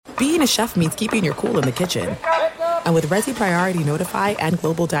being a chef means keeping your cool in the kitchen. And with Resi Priority Notify and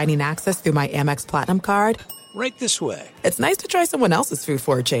Global Dining Access through my Amex Platinum card, right this way. It's nice to try someone else's food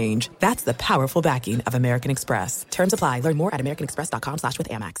for a change. That's the powerful backing of American Express. Terms apply. Learn more at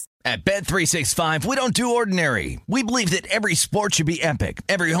americanexpress.com/withAmex. At Bet365, we don't do ordinary. We believe that every sport should be epic.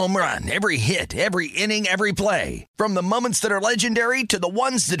 Every home run, every hit, every inning, every play. From the moments that are legendary to the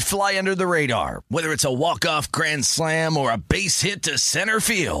ones that fly under the radar. Whether it's a walk-off grand slam or a base hit to center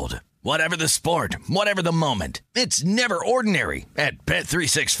field. Whatever the sport, whatever the moment, it's never ordinary at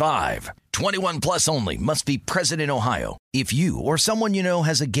Bet365. 21 plus only. Must be present in Ohio. If you or someone you know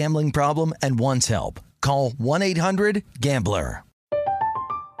has a gambling problem and wants help, call 1-800-GAMBLER.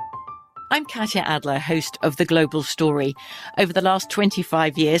 I'm Katya Adler, host of The Global Story. Over the last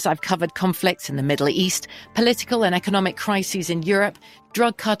 25 years, I've covered conflicts in the Middle East, political and economic crises in Europe,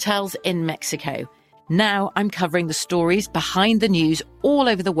 drug cartels in Mexico. Now I'm covering the stories behind the news all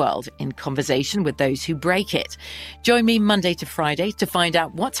over the world in conversation with those who break it. Join me Monday to Friday to find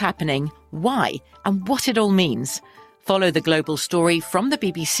out what's happening, why, and what it all means. Follow The Global Story from the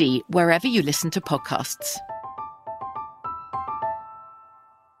BBC wherever you listen to podcasts.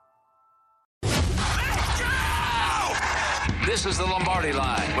 This is the Lombardi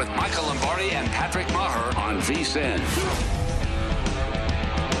Line with Michael Lombardi and Patrick Maher on VSiN.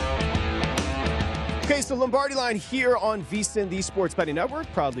 Okay, so Lombardi Line here on VSiN, the Sports Betting Network,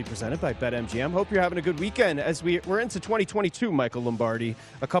 proudly presented by BetMGM. Hope you're having a good weekend as we're into 2022, Michael Lombardi.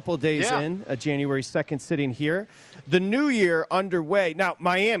 A couple of days in, January 2nd sitting here. The new year underway. Now,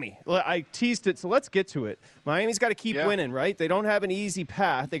 Miami, I teased it, so let's get to it. Miami's got to keep winning, right? They don't have an easy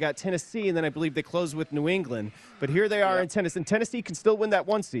path. They got Tennessee, and then I believe they close with New England. But here they are in Tennessee, and Tennessee can still win that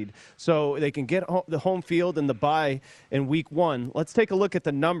 1 seed. So they can get the home field and the bye in week 1. Let's take a look at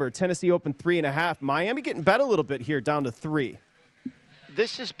the number. Tennessee opened 3.5. Miami getting bet a little bit here, down to 3.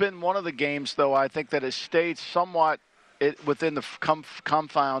 This has been one of the games, though, I think that has stayed somewhat within the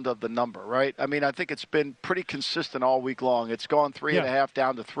confound of the number, right? I mean, I think it's been pretty consistent all week long. It's gone 3.5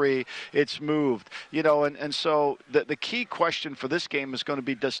 down to 3. It's moved, and so the key question for this game is going to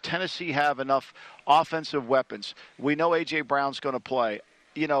be, does Tennessee have enough offensive weapons? We know A.J. Brown's going to play.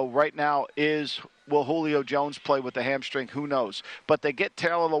 Right now will Julio Jones play with the hamstring? Who knows? But they get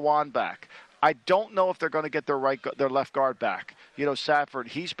Taylor Lewan back. I don't know if they're going to get their left guard back. Safford,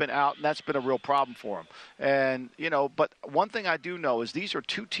 he's been out, and that's been a real problem for him. And, but one thing I do know is these are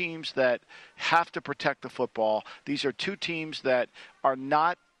two teams that have to protect the football. These are two teams that are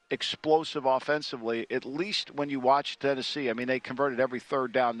not explosive offensively, at least when you watch Tennessee. I mean, they converted every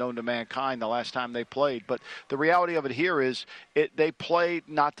third down known to mankind the last time they played. But the reality of it here is they played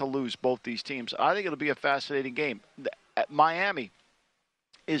not to lose, both these teams. I think it'll be a fascinating game. Miami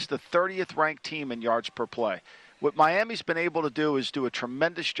is the 30th ranked team in yards per play. What Miami's been able to do is do a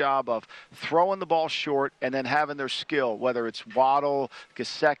tremendous job of throwing the ball short and then having their skill, whether it's Waddle,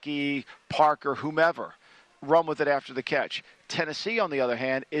 Gesicki, Parker, whomever, run with it after the catch. Tennessee, on the other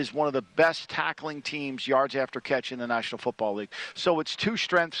hand, is one of the best tackling teams yards after catch in the National Football League. So it's two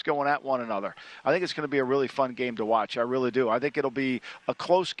strengths going at one another. I think it's going to be a really fun game to watch. I really do. I think it'll be a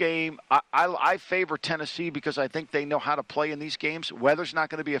close game. I favor Tennessee because I think they know how to play in these games. Weather's not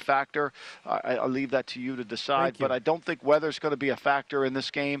going to be a factor. I'll leave that to you to decide. But I don't think weather's going to be a factor in this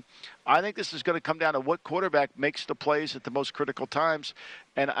game. I think this is going to come down to what quarterback makes the plays at the most critical times.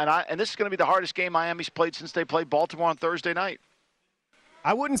 And this is going to be the hardest game Miami's played since they played Baltimore on Thursday night.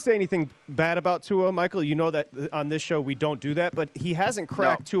 I wouldn't say anything bad about Tua, Michael. You know that on this show we don't do that, but he hasn't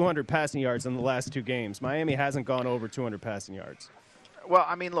cracked 200 passing yards in the last 2 games. Miami hasn't gone over 200 passing yards. Well,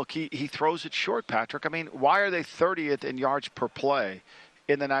 I mean, look, he throws it short, Patrick. I mean, why are they 30th in yards per play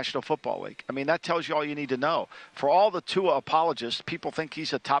in the National Football League? I mean, that tells you all you need to know. For all the Tua apologists, people think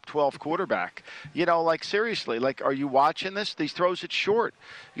he's a top 12 quarterback. Seriously, are you watching this? He throws it short,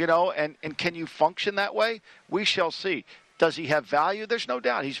 and can you function that way? We shall see. Does he have value? There's no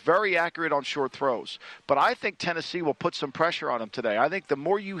doubt. He's very accurate on short throws. But I think Tennessee will put some pressure on him today. I think the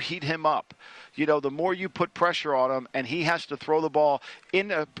more you heat him up, the more you put pressure on him and he has to throw the ball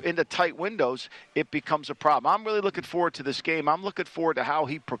into tight windows, it becomes a problem. I'm really looking forward to this game. I'm looking forward to how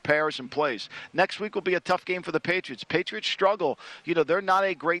he prepares and plays. Next week will be a tough game for the Patriots. Patriots struggle. They're not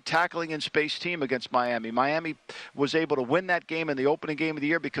a great tackling in space team against Miami. Miami was able to win that game in the opening game of the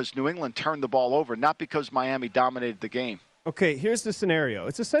year because New England turned the ball over, not because Miami dominated the game. Okay, here's the scenario.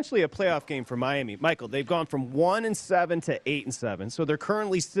 It's essentially a playoff game for Miami. Michael, they've gone from 1-7 to 8-7, so they're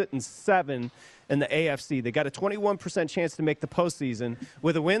currently sitting 7 in the AFC. They got a 21% chance to make the postseason.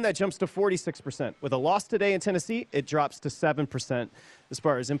 With a win, that jumps to 46%. With a loss today in Tennessee, it drops to 7% as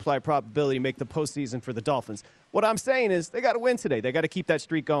far as implied probability to make the postseason for the Dolphins. What I'm saying is they got to win today. They got to keep that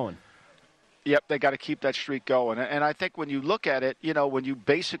streak going. Yep, they got to keep that streak going. And I think when you look at it, when you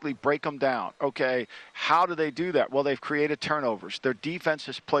basically break them down, okay, how do they do that? Well, they've created turnovers. Their defense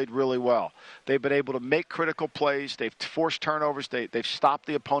has played really well. They've been able to make critical plays. They've forced turnovers. They've stopped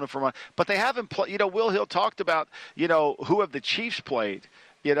the opponent from running. But they haven't played. Will Hill talked about, who have the Chiefs played,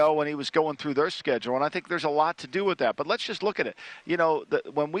 when he was going through their schedule. And I think there's a lot to do with that. But let's just look at it.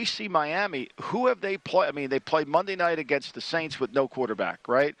 When we see Miami, who have they played? I mean, they played Monday night against the Saints with no quarterback,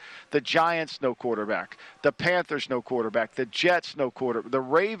 right? The Giants, no quarterback. The Panthers, no quarterback. The Jets, no quarterback. The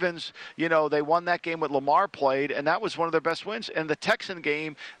Ravens, they won that game with Lamar played, and that was one of their best wins. And the Texan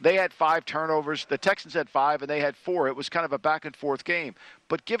game, they had 5 turnovers. The Texans had 5, and they had 4. It was kind of a back-and-forth game.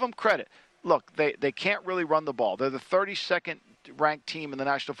 But give them credit. Look, they can't really run the ball. They're the 32nd ranked team in the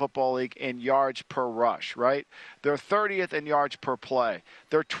National Football League in yards per rush, right? They're 30th in yards per play.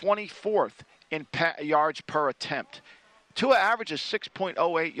 They're 24th in yards per attempt. Tua averages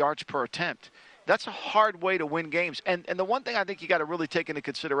 6.08 yards per attempt. That's a hard way to win games. And the one thing I think you got to really take into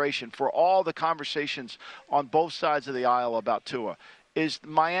consideration for all the conversations on both sides of the aisle about Tua is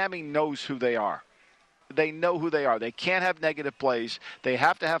Miami knows who they are. They know who they are. They can't have negative plays. They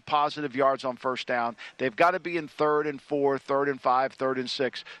have to have positive yards on first down. They've got to be in 3rd and 4, 3rd and 5, 3rd and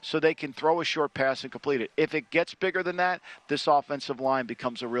 6, so they can throw a short pass and complete it. If it gets bigger than that, this offensive line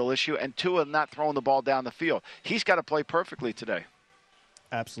becomes a real issue. And Tua not throwing the ball down the field. He's got to play perfectly today.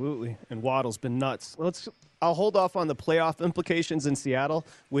 Absolutely. And Waddle's been nuts. I'll hold off on the playoff implications in Seattle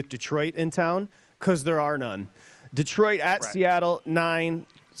with Detroit in town because there are none. Detroit at Seattle, 9.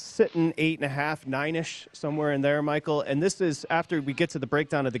 Sitting 8.5, 9-ish, somewhere in there, Michael. And this is after we get to the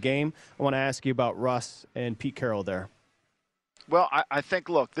breakdown of the game. I want to ask you about Russ and Pete Carroll there. Well, I think,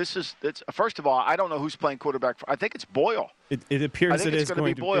 look, it's first of all, I don't know who's playing quarterback. I think it's Boyle. It appears it is going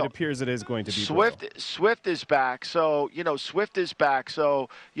to be Boyle. It appears it is going to be Boyle. Swift is back, so Swift is back, so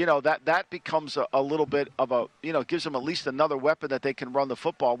that becomes a little bit of a gives them at least another weapon that they can run the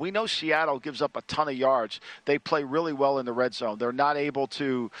football. We know Seattle gives up a ton of yards. They play really well in the red zone. They're not able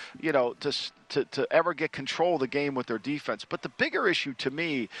to ever get control of the game with their defense. But the bigger issue to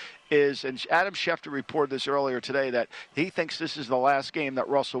me is, and Adam Schefter reported this earlier today, that he thinks this is the last game that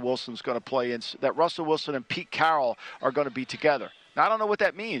Russell Wilson's going to play in, that Russell Wilson and Pete Carroll are going to be together. Now, I don't know what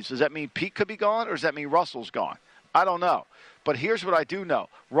that means. Does that mean Pete could be gone, or does that mean Russell's gone? I don't know. But here's what I do know.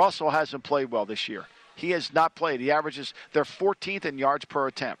 Russell hasn't played well this year. He has not played. He averages, they're 14th in yards per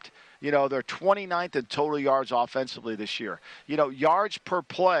attempt. They're 29th in total yards offensively this year. Yards per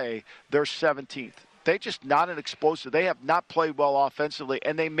play, they're 17th. They're just not an explosive. They have not played well offensively,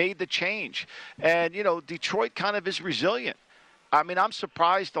 and they made the change. And, Detroit kind of is resilient. I mean, I'm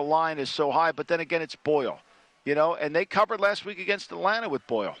surprised the line is so high, but then again, it's Boyle. And they covered last week against Atlanta with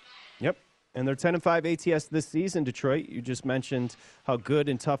Boyle. Yep. And they're 10-5 ATS this season, Detroit. You just mentioned how good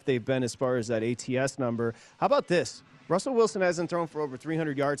and tough they've been as far as that ATS number. How about this? Russell Wilson hasn't thrown for over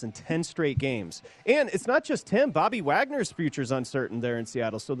 300 yards in 10 straight games. And it's not just him. Bobby Wagner's future is uncertain there in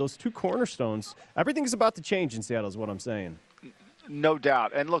Seattle. So those two cornerstones, everything's about to change in Seattle is what I'm saying. No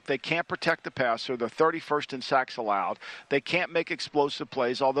doubt. And look, they can't protect the passer. They're 31st in sacks allowed. They can't make explosive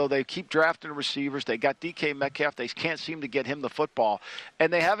plays, although they keep drafting receivers. They got DK Metcalf. They can't seem to get him the football.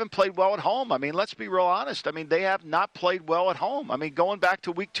 And they haven't played well at home. I mean, let's be real honest. I mean, they have not played well at home. I mean, going back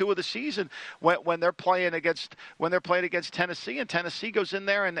to week 2 of the season when they're playing against Tennessee, and Tennessee goes in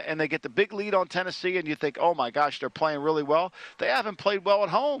there and they get the big lead on Tennessee, and you think, oh my gosh, they're playing really well. They haven't played well at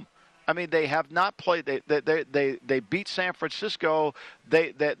home. I mean, they have not played. They beat San Francisco.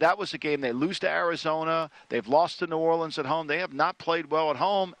 That was a game. They lose to Arizona. They've lost to New Orleans at home. They have not played well at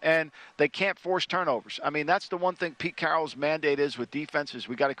home, and they can't force turnovers. I mean, that's the one thing Pete Carroll's mandate is with defense is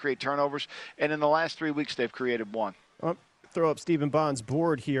we got to create turnovers. And in the last 3 weeks, they've created one. Well, throw up Stephen Bond's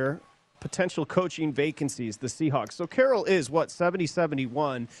board here. Potential coaching vacancies, the Seahawks. So Carroll is,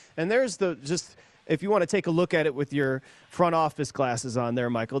 70-71. And there's if you want to take a look at it with your front office glasses on there,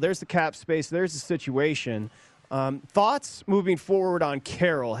 Michael, there's the cap space, there's the situation. Thoughts moving forward on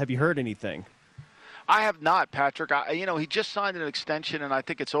Carroll? Have you heard anything? I have not, Patrick. He just signed an extension, and I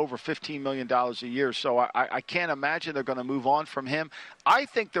think it's over $15 million a year, so I can't imagine they're going to move on from him. I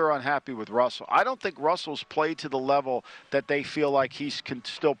think they're unhappy with Russell. I don't think Russell's played to the level that they feel like he's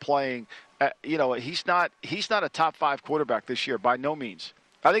still playing. He's not a top 5 quarterback this year, by no means.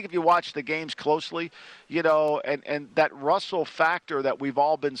 I think if you watch the games closely, and that Russell factor that we've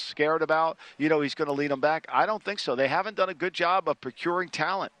all been scared about, he's going to lead them back. I don't think so. They haven't done a good job of procuring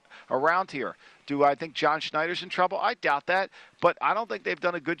talent around here. Do I think John Schneider's in trouble? I doubt that, but I don't think they've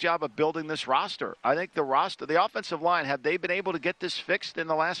done a good job of building this roster. I think the offensive line, have they been able to get this fixed in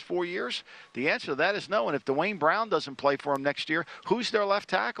the last 4 years? The answer to that is no, and if Dwayne Brown doesn't play for them next year, who's their left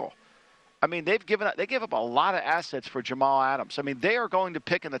tackle? I mean, they gave up a lot of assets for Jamal Adams. I mean, they are going to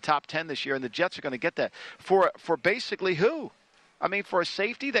pick in the top 10 this year, and the Jets are going to get that. For basically who? I mean, for a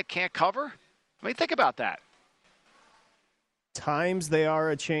safety that can't cover? I mean, think about that. Times they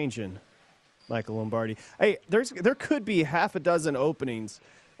are a-changing, Michael Lombardi. Hey, there could be half a dozen openings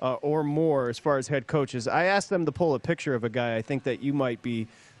or more as far as head coaches. I asked them to pull a picture of a guy I think that you might be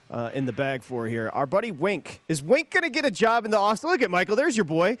in the bag for here. Our buddy Wink. Is Wink going to get a job in the offseason? Look at Michael. There's your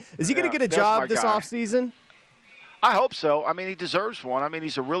boy. Is he going to get a job this offseason? I hope so. I mean, he deserves one. I mean,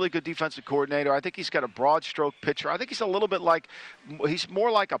 he's a really good defensive coordinator. I think he's got a broad stroke pitcher. I think he's a little bit he's more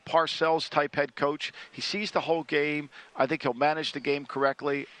like a Parcells type head coach. He sees the whole game. I think he'll manage the game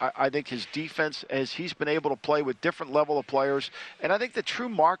correctly. I think his defense, as he's been able to play with different level of players. And I think the true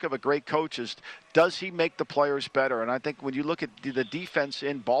mark of a great coach is, does he make the players better? And I think when you look at the defense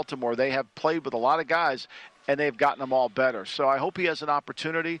in Baltimore, they have played with a lot of guys, and they've gotten them all better. So I hope he has an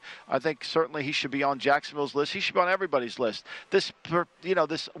opportunity. I think certainly he should be on Jacksonville's list. He should be on everybody's list.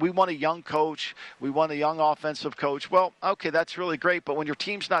 We want a young coach. We want a young offensive coach. Well, okay, that's really great, but when your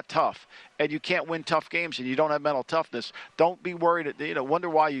team's not tough and you can't win tough games and you don't have mental toughness, don't be worried. Wonder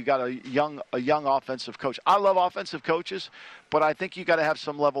why you got a young offensive coach. I love offensive coaches, but I think you got to have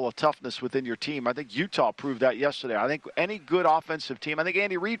some level of toughness within your team. I think Utah proved that yesterday. I think any good offensive team, I think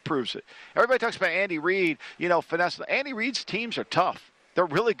Andy Reid proves it. Everybody talks about Andy Reid, finesse. Andy Reid's teams are tough. They're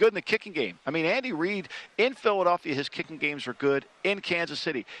really good in the kicking game. I mean, Andy Reid in Philadelphia, his kicking games are good. In Kansas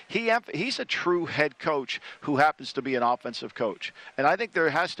City, he's a true head coach who happens to be an offensive coach. And I think there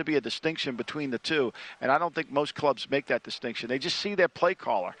has to be a distinction between the two. And I don't think most clubs make that distinction. They just see their play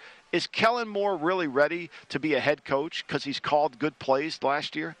caller. Is Kellen Moore really ready to be a head coach because he's called good plays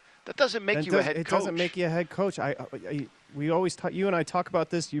last year? That doesn't make you a head coach. It doesn't make you a head coach. We always you and I talk about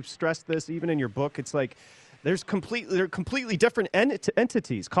this. You've stressed this even in your book. It's like they're completely different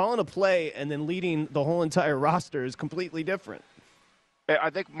entities. Calling a play and then leading the whole entire roster is completely different. I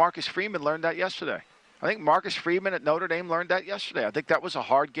think Marcus Freeman learned that yesterday. I think Marcus Freeman at Notre Dame learned that yesterday. I think that was a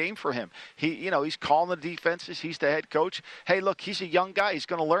hard game for him. He's calling the defenses. He's the head coach. Hey, look, he's a young guy. He's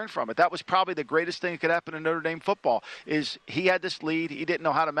going to learn from it. That was probably the greatest thing that could happen in Notre Dame football is he had this lead. He didn't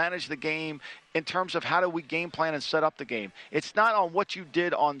know how to manage the game in terms of how do we game plan and set up the game. It's not on what you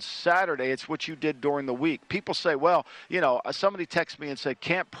did on Saturday. It's what you did during the week. People say, well, somebody texted me and said,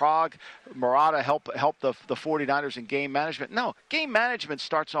 can't Prague, Murata help the 49ers in game management? No, game management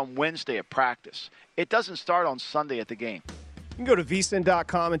starts on Wednesday at practice. It doesn't start on Sunday at the game. You can go to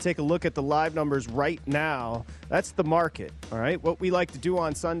vsin.com and take a look at the live numbers right now. That's the market, all right? What we like to do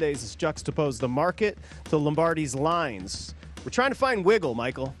on Sundays is juxtapose the market to Lombardi's lines. We're trying to find wiggle,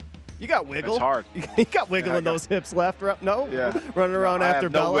 Michael. You got wiggle. It's hard. You got wiggle in those hips left. No? Yeah. Running around after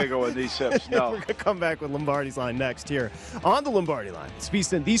Bella. No wiggle in these hips, no. We're going to come back with Lombardi's line next here on the Lombardi line. It's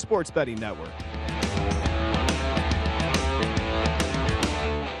VSiN, the Sports Betting Network.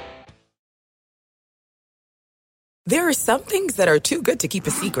 There are some things that are too good to keep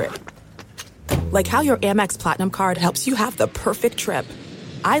a secret. Like how your Amex Platinum card helps you have the perfect trip.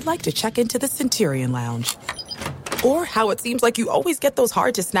 I'd like to check into the Centurion Lounge. Or how it seems like you always get those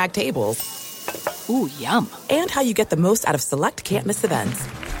hard-to-snag tables. Ooh, yum. And how you get the most out of select can't-miss events.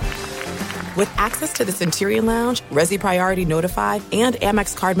 With access to the Centurion Lounge, Resi Priority Notified, and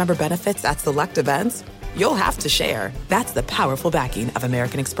Amex card member benefits at select events, you'll have to share. That's the powerful backing of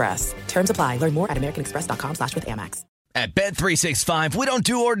American Express. Terms apply. Learn more at americanexpress.com/withAmex. At Bet365, we don't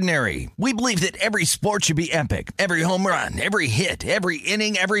do ordinary. We believe that every sport should be epic. Every home run, every hit, every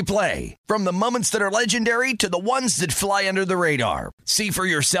inning, every play. From the moments that are legendary to the ones that fly under the radar. See for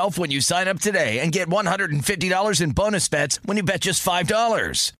yourself when you sign up today and get $150 in bonus bets when you bet just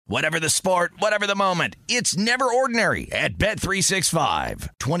 $5. Whatever the sport, whatever the moment, it's never ordinary at Bet365.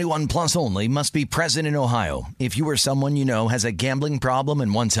 21 plus only. Must be present in Ohio. If you or someone you know has a gambling problem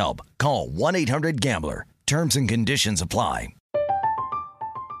and wants help, call 1-800-GAMBLER. Terms and conditions apply.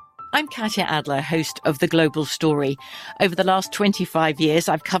 I'm Katya Adler, host of The Global Story. Over the last 25 years,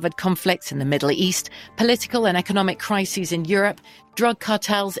 I've covered conflicts in the Middle East, political and economic crises in Europe, drug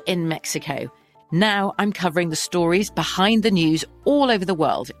cartels in Mexico. Now I'm covering the stories behind the news all over the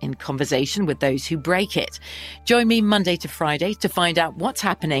world in conversation with those who break it. Join me Monday to Friday to find out what's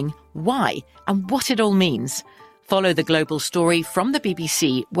happening, why, and what it all means. Follow The Global Story from the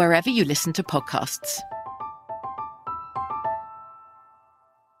BBC wherever you listen to podcasts.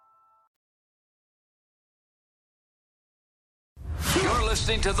 You're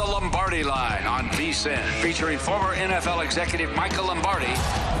listening to the Lombardi Line on VSiN, featuring former NFL executive Michael Lombardi.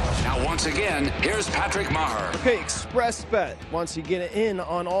 Now, once again, here's Patrick Maher. Okay, ExpressBet wants you to get in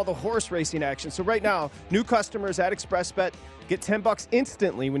on all the horse racing action. So right now, new customers at ExpressBet get $10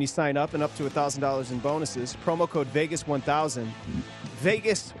 instantly when you sign up and up to $1,000 in bonuses. Promo code Vegas1000.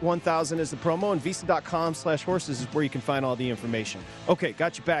 Vegas1000 is the promo, and visa.com/horses is where you can find all the information. Okay,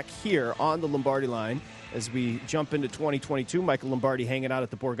 got you back here on the Lombardi Line as we jump into 2022. Michael Lombardi hanging out at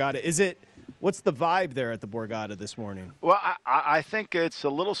the Borgata. What's the vibe there at the Borgata this morning? Well, I think it's a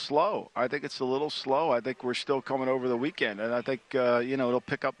little slow. I think we're still coming over the weekend, and I think it'll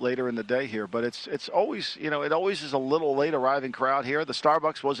pick up later in the day here. But it's always it always is a little late arriving crowd here. The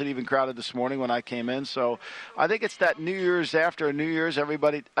Starbucks wasn't even crowded this morning when I came in, so I think it's that New Year's after New Year's.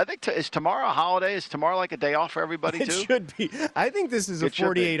 Everybody, I think is tomorrow a holiday? Is tomorrow like a day off for everybody too? It should be. I think this is a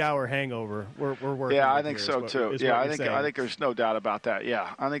 48-hour hangover. We're working. Yeah, I think so too. Yeah, I think there's no doubt about that. Yeah,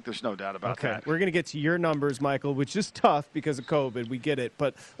 I think there's no doubt about that. We're going to get to your numbers, Michael, which is tough because of COVID. We get it.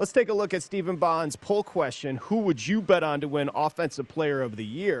 But let's take a look at Stephen Bond's poll question. Who would you bet on to win Offensive Player of the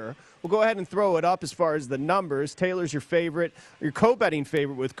Year? We'll go ahead and throw it up as far as the numbers. Taylor's your favorite, your co-betting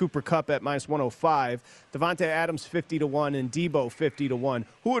favorite with Cooper Kupp at -105. Devontae Adams 50-1 and Debo 50-1.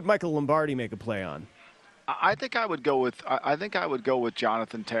 Who would Michael Lombardi make a play on? I think I would go with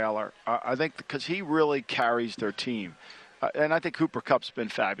Jonathan Taylor. I think because he really carries their team. And I think Cooper Kupp's been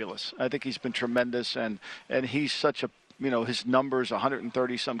fabulous. I think he's been tremendous, and he's such a his numbers,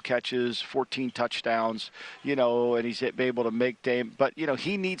 130-some catches, 14 touchdowns, and he's able to make game. But,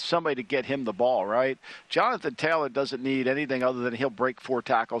 he needs somebody to get him the ball, right? Jonathan Taylor doesn't need anything other than he'll break 4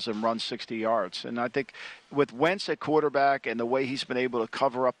 tackles and run 60 yards. And I think with Wentz at quarterback and the way he's been able to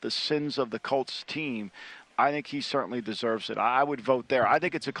cover up the sins of the Colts team, I think he certainly deserves it. I would vote there. I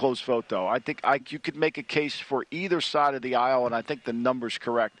think it's a close vote, though. I think you could make a case for either side of the aisle, and I think the number's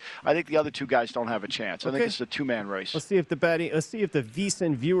correct. I think the other two guys don't have a chance. I think it's a two-man race. Let's see if the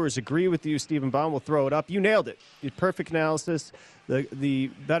VSiN viewers agree with you, Stephen Bond. We'll throw it up. You nailed it. Perfect analysis. The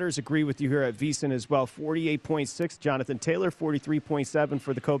bettors agree with you here at VSiN as well. 48.6, Jonathan Taylor, 43.7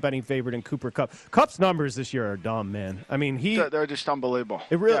 for the co-betting favorite in Cooper Kupp. Kupp's numbers this year are dumb, man. I mean, they're just unbelievable.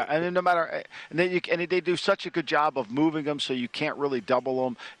 It really, and then no matter, and they do such a good job of moving them, so you can't really double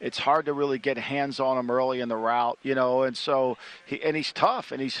them. It's hard to really get hands on them early in the route, and so he's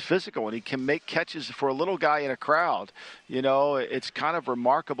tough and he's physical and he can make catches for a little guy in a crowd. It's kind of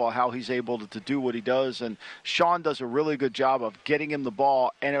remarkable how he's able to do what he does, and Sean does a really good job of getting him the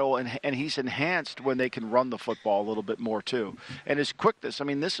ball, and he's enhanced when they can run the football a little bit more too. And his quickness, I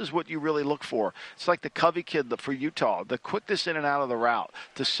mean, this is what you really look for. It's like the Covey kid for Utah, the quickness in and out of the route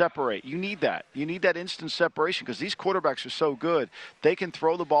to separate. You need that. You need that instant separation because these quarterbacks are so good. They can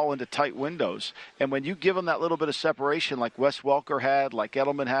throw the ball into tight windows, and when you give them that little bit of separation like Wes Welker had, like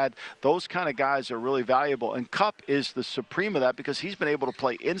Edelman had, those kind of guys are really valuable. And Kupp is the supreme of that because he's been able to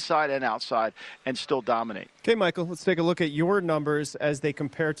play inside and outside and still dominate. Okay, Michael, let's take a look at your numbers as they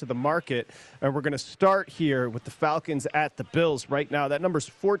compare to the market. And we're going to start here with the Falcons at the Bills right now. That number's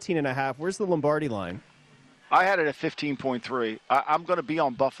 14.5. Where's the Lombardi line? I had it at 15.3. I'm going to be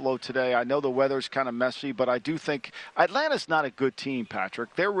on Buffalo today. I know the weather's kind of messy, but I do think Atlanta's not a good team,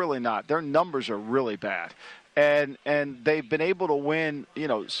 Patrick. They're really not. Their numbers are really bad. And they've been able to win,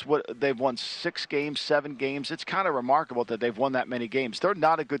 they've won 6 games, 7 games. It's kind of remarkable that they've won that many games. They're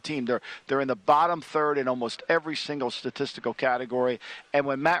not a good team. They're in the bottom third in almost every single statistical category. And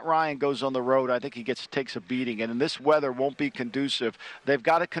when Matt Ryan goes on the road, I think he takes a beating. And in this weather won't be conducive. They've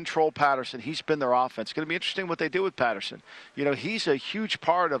got to control Patterson. He's been their offense. It's going to be interesting what they do with Patterson. He's a huge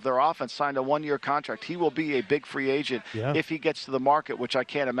part of their offense, signed a 1-year contract. He will be a big free agent if he gets to the market, which I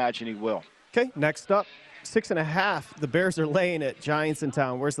can't imagine he will. Okay, next up. 6.5. The Bears are laying at Giants in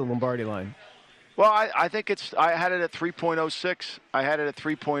town. Where's the Lombardi line? Well, I think I had it at 3.06. I had it at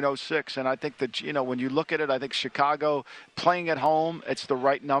 3.06, and I think that, when you look at it, I think Chicago playing at home, it's the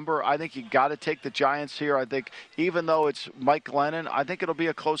right number. I think you got to take the Giants here. I think even though it's Mike Glennon, I think it'll be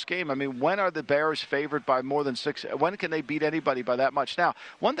a close game. I mean, when are the Bears favored by more than 6? When can they beat anybody by that much? Now,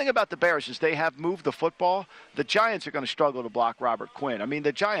 one thing about the Bears is they have moved the football. The Giants are going to struggle to block Robert Quinn. I mean,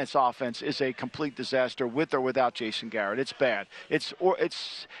 the Giants' offense is a complete disaster with or without Jason Garrett. It's bad. It's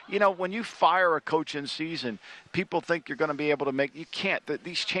when you fire a coach in season, people think you're going to be able to make you can't.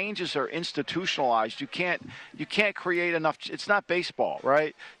 These changes are institutionalized. You can't create enough. It's not baseball,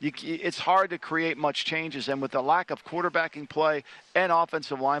 right? It's hard to create much changes, and with the lack of quarterbacking play and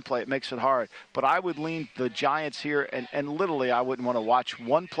offensive line play, it makes it hard. But I would lean the Giants here, and literally I wouldn't want to watch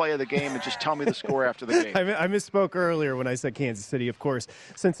one play of the game and just tell me the score after the game. I misspoke earlier when I said Kansas City. Of course,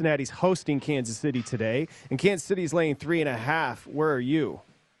 Cincinnati's hosting Kansas City today, and Kansas City's laying 3.5. Where are you?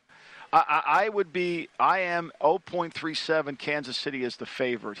 I am 0.37. Kansas City is the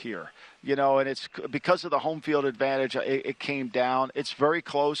favorite here. And it's because of the home field advantage. It came down. It's very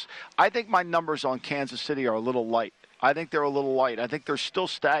close. I think my numbers on Kansas City are a little light. I think they're a little light. I think they're still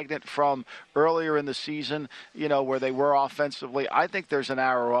stagnant from earlier in the season, where they were offensively. I think there's an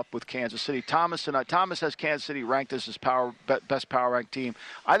arrow up with Kansas City. Thomas has Kansas City ranked as his best power ranked team.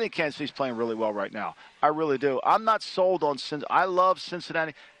 I think Kansas City's playing really well right now. I really do. I'm not sold on I love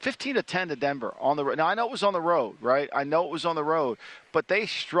Cincinnati. 15-10 to Denver on the road. Now, I know it was on the road, right? But they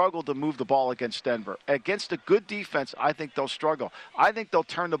struggled to move the ball against Denver. Against a good defense, I think they'll struggle. I think they'll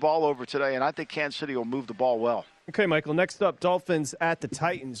turn the ball over today, and I think Kansas City will move the ball well. Okay, Michael, next up, Dolphins at the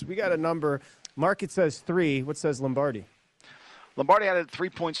Titans. We got a number. Market says 3. What says Lombardi? Lombardi had it at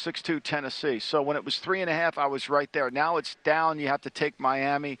 3.62 Tennessee. So when it was 3.5, I was right there. Now it's down. You have to take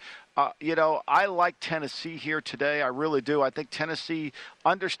Miami. I like Tennessee here today. I really do. I think Tennessee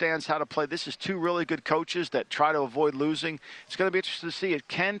understands how to play. This is two really good coaches that try to avoid losing. It's going to be interesting to see it.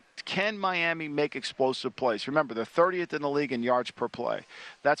 Can Miami make explosive plays? Remember, they're 30th in the league in yards per play.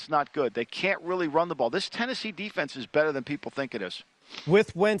 That's not good. They can't really run the ball. This Tennessee defense is better than people think it is.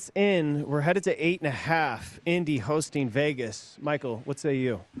 With Wentz in, we're headed to 8.5. Indy hosting Vegas. Michael, what say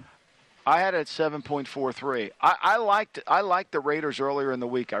you? I had it at 7.43. I liked the Raiders earlier in the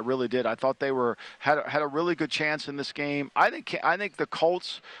week. I really did. I thought they had a really good chance in this game. I think the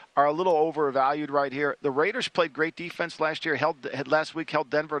Colts are a little overvalued right here. The Raiders played great defense last year. Last week held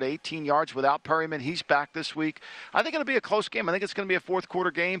Denver to 18 yards without Perryman. He's back this week. I think it'll be a close game. I think it's going to be a fourth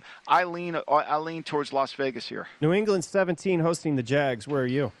quarter game. I lean towards Las Vegas here. New England 17 hosting the Jags. Where are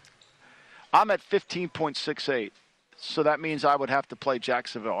you? I'm at 15.68. So that means I would have to play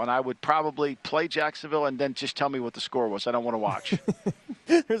Jacksonville, and I would probably play Jacksonville and then just tell me what the score was. I don't want to watch.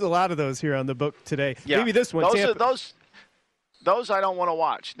 There's a lot of those here on the book today. Yeah. Maybe this one. Those I don't want to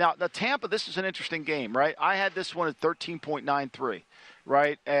watch. Now, the Tampa, this is an interesting game, right? I had this one at 13.93,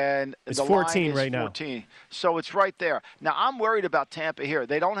 right? And it's the 14 line is right 14. now. So it's right there. Now, I'm worried about Tampa here.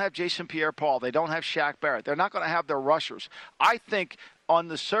 They don't have Jason Pierre-Paul. They don't have Shaq Barrett. They're not going to have their rushers. I think on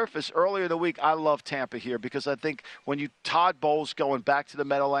the surface, earlier in the week, I love Tampa here because I think when Todd Bowles going back to the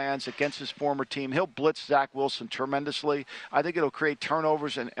Meadowlands against his former team, he'll blitz Zach Wilson tremendously. I think it'll create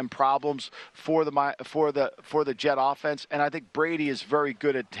turnovers and problems for the Jet offense, and I think Brady is very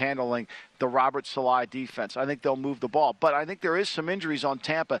good at handling the Robert Saleh defense. I think they'll move the ball. But I think there is some injuries on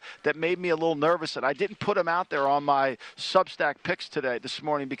Tampa that made me a little nervous, and I didn't put them out there on my Substack picks this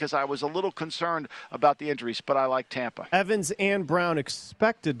morning because I was a little concerned about the injuries, but I like Tampa. Evans and Brown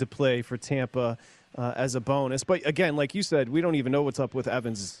expected to play for Tampa as a bonus. But, again, like you said, we don't even know what's up with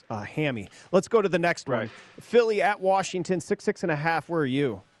Evans' hammy. Let's go to the next one. Philly at Washington, 6.5. Where are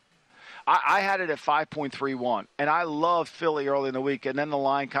you? I had it at 5.31, and I love Philly early in the week, and then the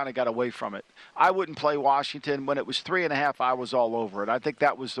line kind of got away from it. I wouldn't play Washington. When it was 3.5, I was all over it. I think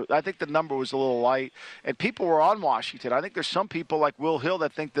the number was a little light, and people were on Washington. I think there's some people like Will Hill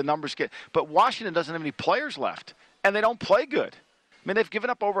that think the numbers but Washington doesn't have any players left, and they don't play good. I mean, they've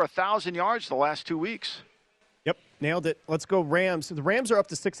given up over 1,000 yards the last 2 weeks. Yep, nailed it. Let's go Rams. The Rams are up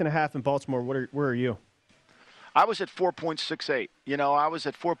to 6.5 in Baltimore. Where are you? I was at 4.68. I was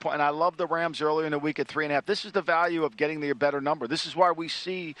at 4 and I love the Rams earlier in the week at 3.5. This is the value of getting the better number. This is why we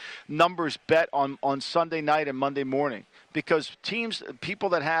see numbers bet on Sunday night and Monday morning, because people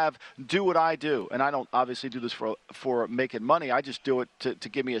that do what I do, and I don't obviously do this for making money. I just do it to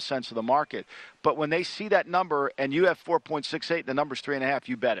give me a sense of the market. But when they see that number and you have 4.68, the number's 3.5,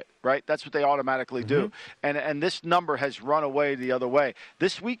 you bet it, right? That's what they automatically do. And this number has run away the other way.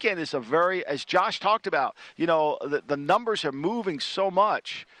 This weekend is as Josh talked about, the numbers are moving so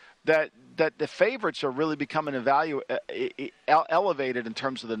much that the favorites are really becoming elevated in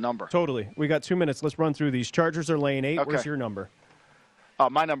terms of the number. Totally. We got 2 minutes. Let's run through these. Chargers are laying 8. Okay. Where's your number?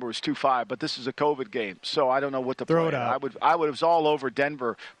 My number was 2.5, but this is a COVID game, so I don't know what to throw play. It out. I was all over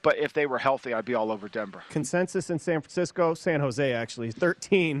Denver, but if they were healthy, I'd be all over Denver. Consensus in San Francisco, San Jose actually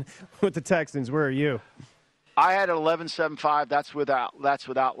 13 with the Texans. Where are you? I had 11.75. That's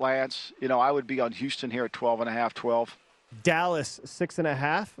without Lance. I would be on Houston here at 12.5, 12. Dallas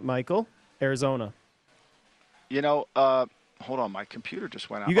 6.5. Michael, Arizona. Hold on, my computer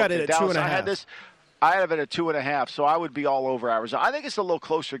just went out. You got it at Dallas, 2.5. I had this. I have it at 2.5, so I would be all over Arizona. I think it's a little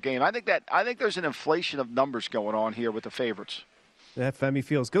closer game. I think there's an inflation of numbers going on here with the favorites. That Femi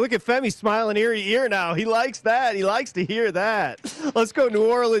feels good. Look at Femi smiling ear to ear now. He likes that. He likes to hear that. Let's go New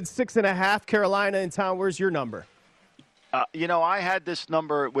Orleans, 6.5. Carolina in town. Where's your number? I had this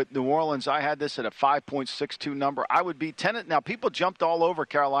number with New Orleans. I had this at a 5.62 number. I would be 10. Now, people jumped all over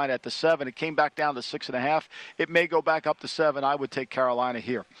Carolina at the 7. It came back down to 6.5. It may go back up to 7. I would take Carolina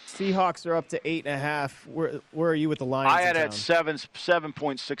here. Seahawks are up to 8.5. Where are you with the Lions? I had it at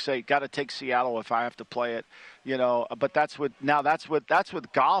 7.68. Got to take Seattle if I have to play it. But that's with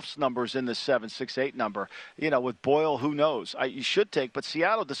Goff's numbers in the 7.68 number. With Boyle, who knows? You should take, but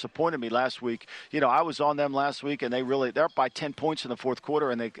Seattle disappointed me last week. I was on them last week, and they're up by 10 points in the fourth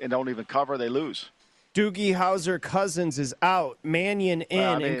quarter, and they don't even cover. They lose. Doogie Howser Cousins is out. Mannion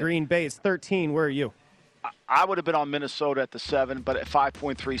in Green Bay. It's 13. Where are you? I would have been on Minnesota at the 7, but at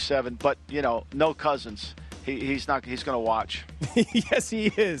 5.37. But no Cousins. He's not. He's going to watch. Yes, he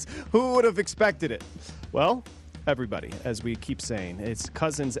is. Who would have expected it? Well, everybody, as we keep saying, it's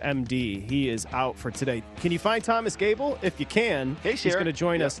Cousins MD. He is out for today. Can you find Thomas Gable? If you can, he's going to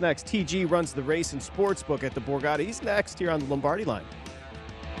join us next. TG runs the race and sportsbook at the Borgata. He's next here on the Lombardi Line.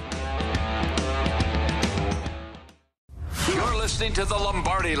 You're listening to the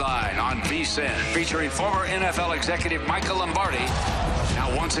Lombardi Line on VSiN, featuring former NFL executive Michael Lombardi.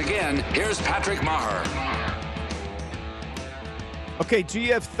 Now, once again, here's Patrick Maher. Okay, do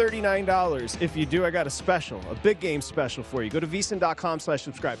you have $39? If you do, I got a big game special for you. Go to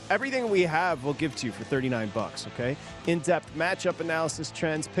vsin.com/subscribe. Everything we have we'll give to you for $39, okay? In-depth matchup analysis,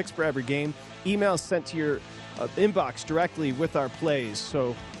 trends, picks for every game. Emails sent to your inbox directly with our plays.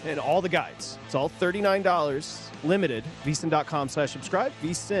 And all the guides. It's all $39, limited. vsin.com/subscribe,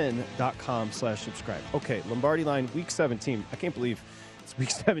 vsin.com/subscribe. Okay, Lombardi Line, Week 17. I can't believe it's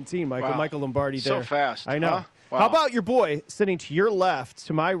Week 17, Michael. Wow. Michael Lombardi there. So fast. I know. Huh? Wow. How about your boy sitting to your left,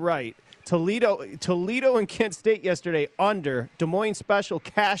 to my right, Toledo and Kent State yesterday under. Des Moines special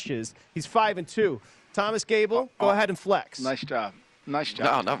cashes. He's 5-2. Thomas Gable, go ahead and flex. Nice job. Nice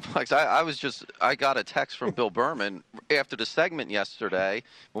job. No, flex. I got a text from Bill Berman after the segment yesterday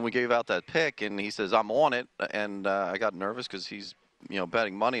when we gave out that pick, and he says, I'm on it. And I got nervous because he's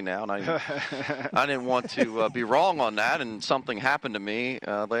betting money now, and I didn't want to be wrong on that, and something happened to me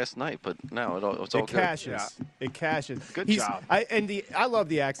last night. But no, it's all good. Cashes. Yeah. It cashes. Good job. I love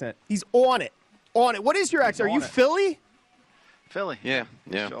the accent. He's on it. On it. What is your accent? Are you Philly? Philly. Yeah.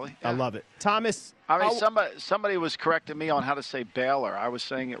 Philly. I love it. Thomas. Somebody was correcting me on how to say Baylor. I was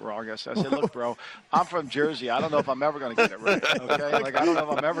saying it wrong. I said, look, bro, I'm from Jersey. I don't know if I'm ever going to get it right. Okay? Like, I don't know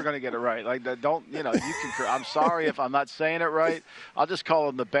if I'm ever going to get it right. Like, I'm sorry if I'm not saying it right. I'll just call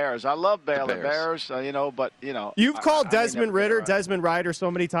them the Bears. I love Baylor Bears, but. You've called Desmond Ryder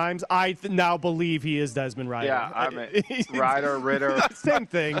so many times. I now believe he is Desmond Ryder. Yeah, Ryder, Ritter. Same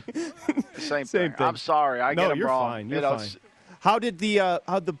thing. Same thing. I'm sorry. I get them wrong. Fine. You're fine. How'd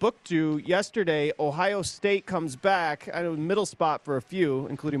the book do yesterday? Ohio State comes back. I know middle spot for a few,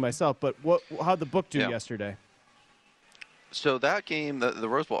 including myself. But how'd the book do yesterday? So that game, the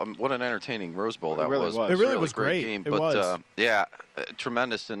Rose Bowl, what an entertaining Rose Bowl that was. It really was great. Game, it was.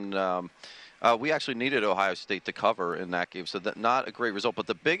 Tremendous. And we actually needed Ohio State to cover in that game, so that not a great result. But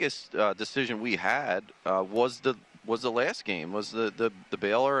the biggest decision we had was the last game, was the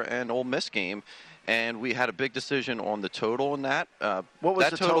Baylor and Ole Miss game. And we had a big decision on the total in that. What was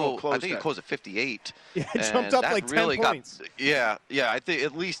the total? I think it closed at 58. Yeah, it jumped up like 10 points. I think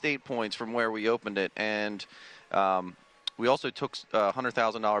at least 8 points from where we opened it. And we also took a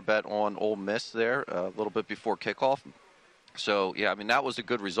 $100,000 bet on Ole Miss there a little bit before kickoff. So, that was a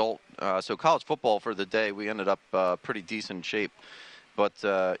good result. So college football for the day, we ended up pretty decent shape. But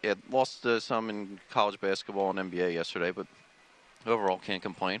it lost some in college basketball and NBA yesterday. But overall, can't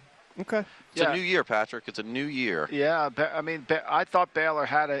complain. Okay. It's a new year, Patrick. It's a new year. Yeah, I thought Baylor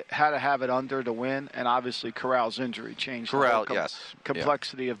had to have it under to win, and obviously Corral's injury changed the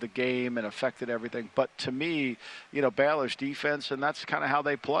complexity of the game and affected everything. But to me, Baylor's defense, and that's kind of how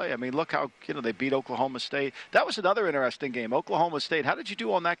they play. I mean, look how they beat Oklahoma State. That was another interesting game. Oklahoma State. How did you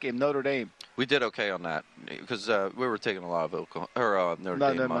do on that game, Notre Dame? We did okay on that because we were taking a lot of Notre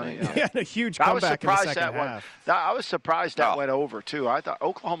Dame money. Yeah, a huge comeback in the second half. I was surprised that went over too. I thought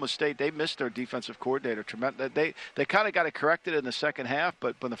Oklahoma State, they missed their defensive coordinator. They kind of got it corrected in the second half,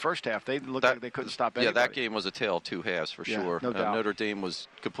 but in the first half, they looked like they couldn't stop anybody. Yeah, that game was a tale of two halves for sure. No doubt. Notre Dame was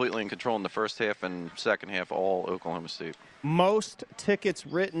completely in control in the first half, and second half all Oklahoma State. Most tickets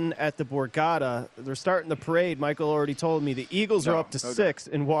written at the Borgata. They're starting the parade. Michael already told me the Eagles are up to 6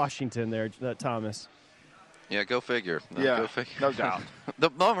 in Washington there, Thomas. Yeah, go figure. Yeah, go figure. no doubt. The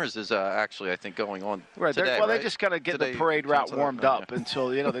Bombers is actually, I think, going on right. today. Well, right? they just got to get today, the parade route warmed up yeah. until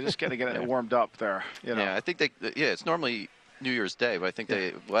they just got to get it warmed up there. Yeah, I think it's normally New Year's Day, but I think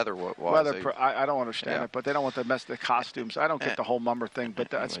I don't understand it, but they don't want to mess the costumes. I don't get the whole mummer thing, but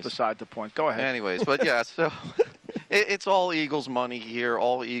that's beside the point. Go ahead. Anyways, but yeah, so it's all Eagles money here,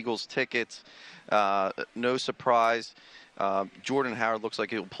 all Eagles tickets. No surprise. Jordan Howard looks like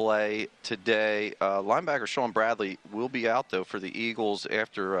he'll play today. Linebacker Sean Bradley will be out, though, for the Eagles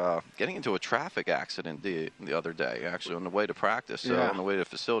after getting into a traffic accident the other day, actually, on the way to practice, on the way to the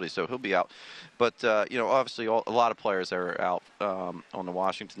facility. So he'll be out. But, obviously a lot of players are out on the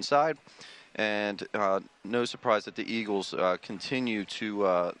Washington side. And no surprise that the Eagles continue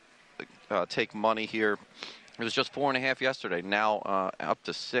to take money here. It was just 4.5 yesterday. Now up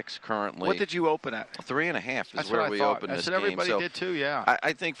to 6 currently. What did you open at? 3.5 That's is where what we I thought. opened this That's what game. everybody So did too. Yeah.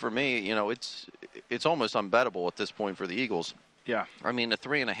 I think for me, it's almost unbettable at this point for the Eagles. Yeah. I mean, the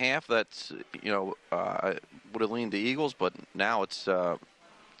 3.5. That's I would have leaned the Eagles, but now it's to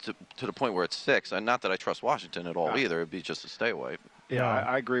the point where it's 6. And not that I trust Washington at all either. It'd be just a stay away. Yeah,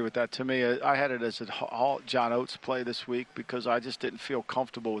 I agree with that. To me, I had it as a John Oates play this week because I just didn't feel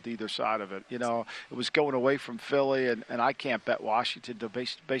comfortable with either side of it. It was going away from Philly, and I can't bet Washington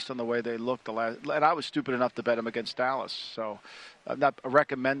based on the way they looked the last. And I was stupid enough to bet them against Dallas, so not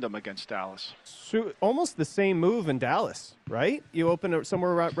recommend them against Dallas. So almost the same move in Dallas, right? You open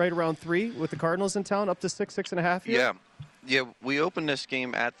somewhere right around 3 with the Cardinals in town, up to 6.5 here? Yeah. We opened this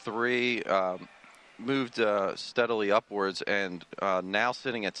game at 3. Moved steadily upwards, and now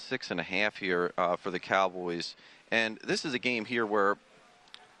sitting at 6.5 here for the Cowboys. And this is a game here where,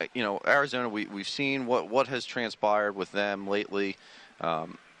 Arizona, we've seen what has transpired with them lately.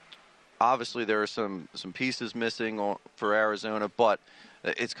 Obviously, there are some pieces missing for Arizona, but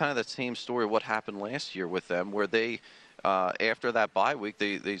it's kind of the same story of what happened last year with them, where they, after that bye week,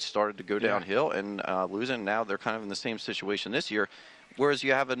 they started to go downhill and losing. Now they're kind of in the same situation this year. Whereas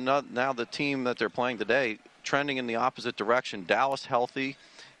you have now the team that they're playing today trending in the opposite direction. Dallas healthy,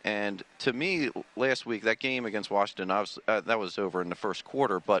 and to me, last week that game against Washington, that was over in the first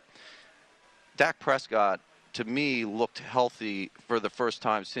quarter. But Dak Prescott, to me, looked healthy for the first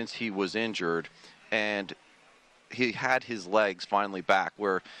time since he was injured, and he had his legs finally back.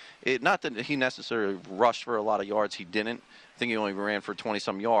 Not that he necessarily rushed for a lot of yards, he didn't. I think he only ran for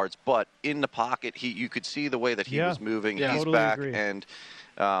 20-some yards, but in the pocket, you could see the way that he was moving. Yeah, he's totally back, agree. and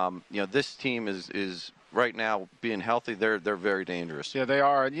this team is right now being healthy. They're very dangerous. Yeah, they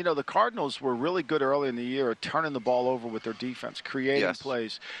are. And the Cardinals were really good early in the year at turning the ball over with their defense, creating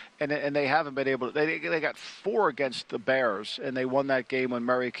plays, and they haven't been able to. They got 4 against the Bears, and they won that game when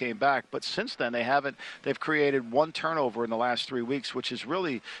Murray came back. But since then, they haven't. They've created 1 turnover in the last 3 weeks, which is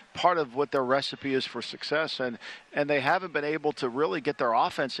really part of what their recipe is for success. And they haven't been able to really get their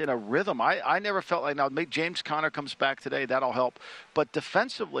offense in a rhythm. I never felt like, now James Conner comes back today, that'll help. But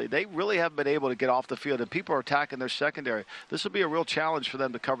defensively, they really haven't been able to get off the field, and people are attacking their secondary. This will be a real challenge for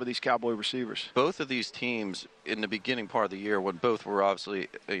them to cover these Cowboy receivers. Both of these teams in the beginning part of the year, when both were obviously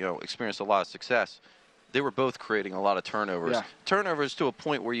experienced a lot of success, they were both creating a lot of turnovers. Yeah. Turnovers to a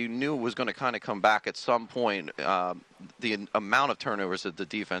point where you knew it was going to kind of come back at some point. The amount of turnovers that the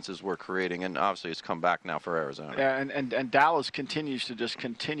defenses were creating, and obviously it's come back now for Arizona. Yeah, and Dallas continues to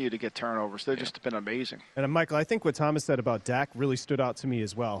get turnovers. They've just been amazing. And Michael, I think what Thomas said about Dak really stood out to me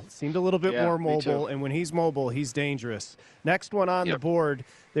as well. Seemed a little bit more mobile, and when he's mobile, he's dangerous. Next one on the board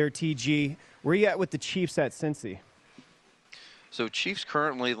there, TG. Where are you at with the Chiefs at Cincy? So Chiefs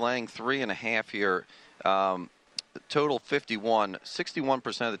currently laying 3.5 here. Total 51,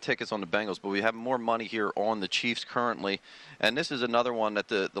 61% of the tickets on the Bengals, but we have more money here on the Chiefs currently. And this is another one that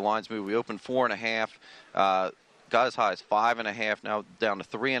the lines move. We opened 4.5, got as high as 5.5, now down to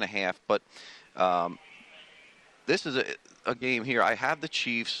 3.5. But this is a game here. I have the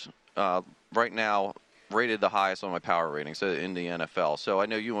Chiefs right now rated the highest on my power ratings in the NFL. So I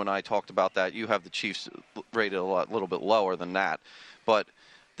know you and I talked about that. You have the Chiefs rated a little bit lower than that. But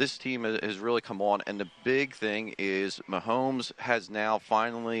this team has really come on, and the big thing is Mahomes has now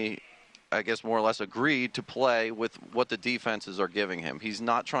finally, I guess, more or less agreed to play with what the defenses are giving him. He's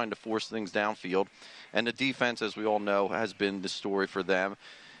not trying to force things downfield, and the defense, as we all know, has been the story for them.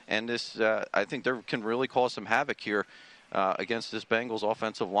 And this, I think, there can really cause some havoc here against this Bengals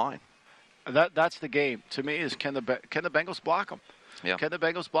offensive line. That's the game to me. Is can the Bengals block them? Yeah. Can the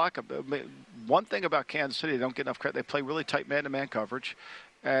Bengals block them? One thing about Kansas City, they don't get enough credit. They play really tight man-to-man coverage,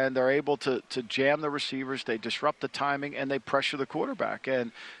 and they're able to jam the receivers. They disrupt the timing, and they pressure the quarterback.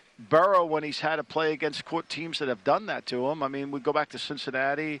 And Burrow, when he's had to play against teams that have done that to him, I mean, we go back to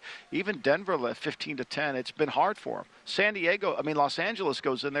Cincinnati, even Denver left 15-10. It's been hard for him. Los Angeles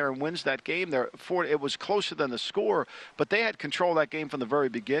goes in there and wins that game. It was closer than the score, but they had control of that game from the very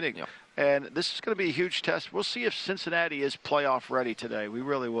beginning. Yep. And this is going to be a huge test. We'll see if Cincinnati is playoff ready today. We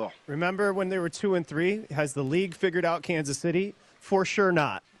really will. Remember when they were 2-3? Has the league figured out Kansas City? For sure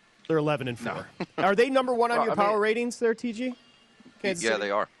not. They're 11-4. No. Are they number one on your power ratings there, TG? Kansas City?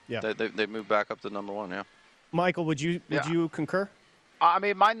 They are. Yeah. They moved back up to number one, yeah. Michael, would you concur? I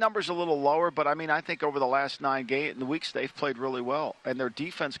mean, my number's a little lower, but I think over the last 9 weeks they've played really well, and their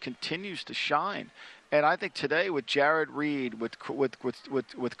defense continues to shine. And I think today with Jared Reed,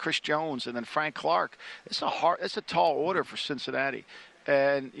 with Chris Jones, and then Frank Clark, it's a tall order for Cincinnati.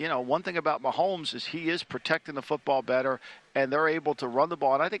 And, one thing about Mahomes is he is protecting the football better, and they're able to run the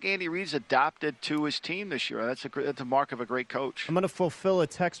ball. And I think Andy Reid's adapted to his team this year. That's a mark of a great coach. I'm going to fulfill a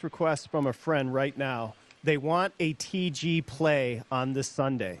text request from a friend right now. They want a TG play on this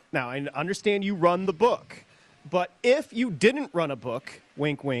Sunday. Now, I understand you run the book, but if you didn't run a book,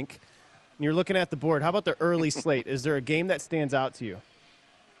 wink, wink, and you're looking at the board, how about the early slate? Is there a game that stands out to you?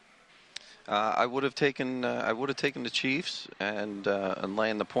 I would have taken the Chiefs and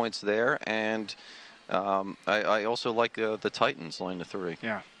laying the points there, and I also like the Titans laying the 3.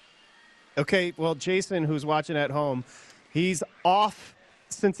 Yeah. Okay. Well, Jason, who's watching at home, he's off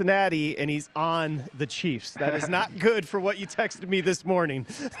Cincinnati and he's on the Chiefs. That is not good for what you texted me this morning.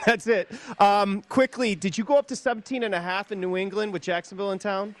 That's it. Quickly, did you go up to 17.5 in New England with Jacksonville in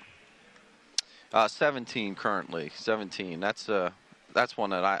town? 17 currently. 17. That's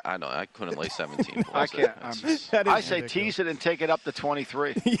one that I couldn't lay 17. I can't. I say tease it and take it up to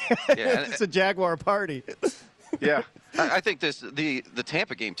 23. It's a Jaguar party. Yeah. I think the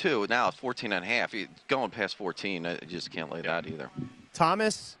Tampa game too. Now it's 14.5. Going past 14, I just can't lay that either.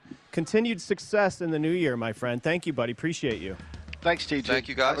 Thomas, continued success in the new year, my friend. Thank you, buddy. Appreciate you. Thanks, TJ. Thank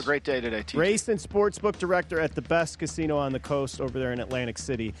you, guys. Have a great day today, TJ. Race and Sportsbook Director at the best casino on the coast over there in Atlantic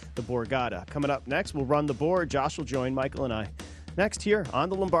City, the Borgata. Coming up next, we'll run the board. Josh will join Michael and I. Next here on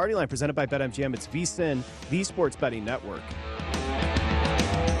the Lombardi Line, presented by BetMGM. It's VSiN, the Sports Betting Network.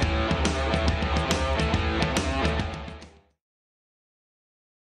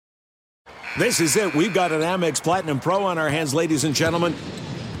 This is it. We've got an Amex Platinum Pro on our hands, ladies and gentlemen.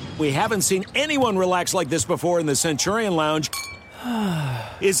 We haven't seen anyone relax like this before in the Centurion Lounge.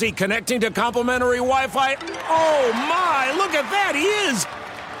 Is he connecting to complimentary Wi-Fi? Oh, my. Look at that. He is.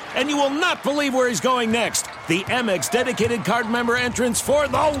 And you will not believe where he's going next. The Amex dedicated card member entrance for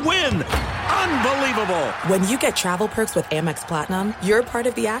the win. Unbelievable. When you get travel perks with Amex Platinum, you're part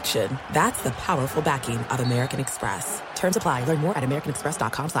of the action. That's the powerful backing of American Express. Terms apply. Learn more at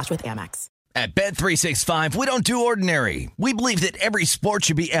americanexpress.com/withAmex. At Bet365, we don't do ordinary. We believe that every sport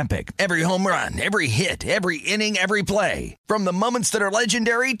should be epic. Every home run, every hit, every inning, every play. From the moments that are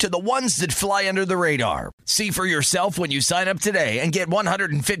legendary to the ones that fly under the radar. See for yourself when you sign up today and get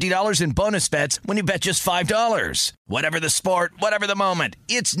 $150 in bonus bets when you bet just $5. Whatever the sport, whatever the moment,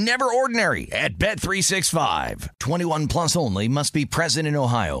 it's never ordinary at Bet365. 21 plus only. Must be present in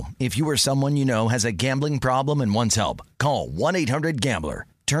Ohio. If you or someone you know has a gambling problem and wants help, call 1-800-GAMBLER.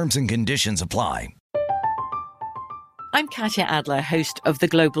 Terms and conditions apply. I'm Katya Adler, host of The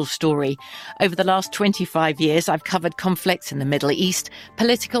Global Story. Over the last 25 years, I've covered conflicts in the Middle East,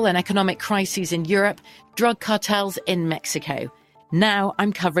 political and economic crises in Europe, drug cartels in Mexico. Now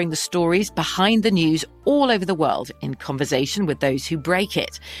I'm covering the stories behind the news all over the world in conversation with those who break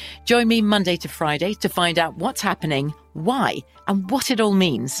it. Join me Monday to Friday to find out what's happening, why, and what it all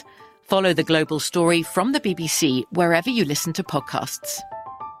means. Follow The Global Story from the BBC wherever you listen to podcasts.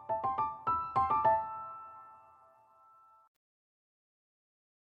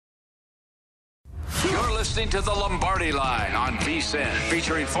 You're listening to the Lombardi Line on VSiN,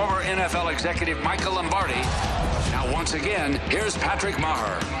 featuring former NFL executive Michael Lombardi. Now, once again, here's Patrick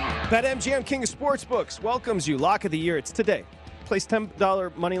Maher. BetMGM King of Sportsbooks welcomes you. Lock of the year. It's today. Place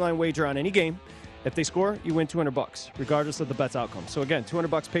 $10 moneyline wager on any game. If they score, you win $200, regardless of the bet's outcome. So again,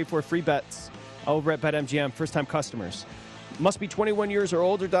 $200 paid for free bets over at BetMGM. First-time customers. Must be 21 years or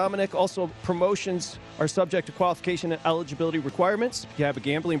older, Dominic. Also, promotions are subject to qualification and eligibility requirements. If you have a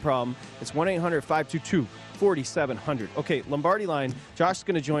gambling problem, it's 1-800-522-4700. Okay, Lombardi Line. Josh is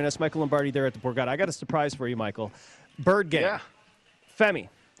going to join us. Michael Lombardi there at the Borgata. I got a surprise for you, Michael. Bird Gang. Yeah. Femi,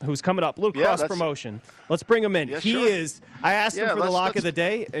 who's coming up. A little cross-promotion. Let's bring him in. Yeah, he sure. is. I asked him for the lock of the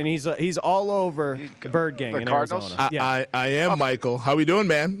day, and he's all over Bird Gang in Cardinals? Arizona. I am, Michael. How we doing,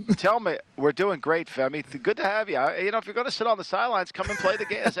 man? Tell me, we're doing great, Femi. Good to have you. If you're going to sit on the sidelines, come and play the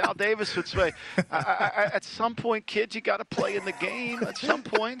game. As Al Davis would say, at some point, kids, you got to play in the game. At some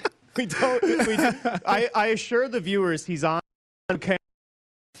point. We don't. I assure the viewers he's on camera,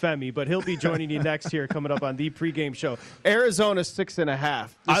 Femi, but he'll be joining you next here coming up on the pregame show. Arizona 6.5.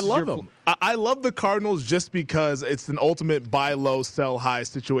 I love them. I love the Cardinals just because it's an ultimate buy low, sell high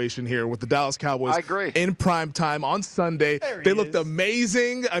situation here with the Dallas Cowboys. I agree. In prime time on Sunday. They looked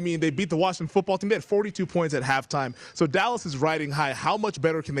amazing. I mean, they beat the Washington football team. They had 42 points at halftime. So Dallas is riding high. How much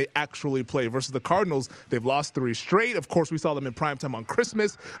better can they actually play versus the Cardinals? They've lost 3 straight. Of course, we saw them in prime time on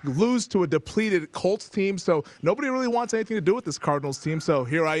Christmas lose to a depleted Colts team. So nobody really wants anything to do with this Cardinals team. So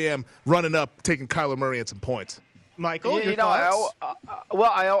here I am running up, taking Kyler Murray and some points. Michael, your thoughts?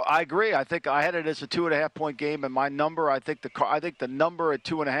 I agree. I think I had it as a 2.5-point game, and my number, I think the number at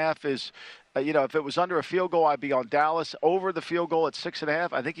 2.5 is, if it was under a field goal, I'd be on Dallas. Over the field goal at 6.5,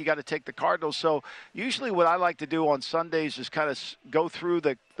 I think you got to take the Cardinals. So usually what I like to do on Sundays is kind of go through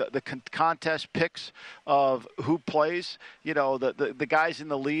the contest picks of who plays, the guys in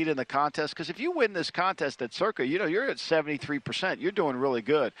the lead in the contest. Because if you win this contest at Circa, you're at 73%. You're doing really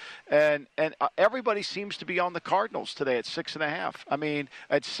good. And everybody seems to be on the Cardinals today at 6.5. I mean,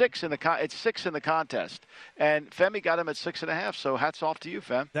 at 6 in the contest. And Femi got him at 6.5. So hats off to you,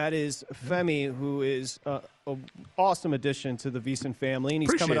 Fem. That is Femi, who is an awesome addition to the VSiN family. And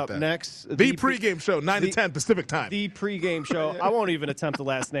he's coming up next. The pregame show, 9 to 10 Pacific time. The pregame show. I won't even attempt the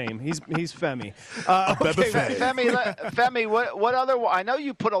last name. He's Femi. Femi, what other? I know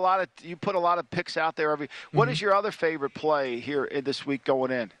you put a lot of picks out there. What is your other favorite play here this week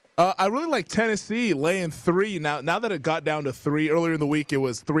going in? I really like Tennessee laying 3. Now that it got down to 3, earlier in the week it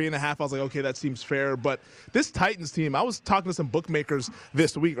was 3.5. I was like, okay, that seems fair. But this Titans team, I was talking to some bookmakers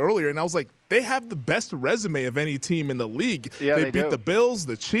this week earlier, and I was like, they have the best resume of any team in the league. Yeah, they beat the Bills,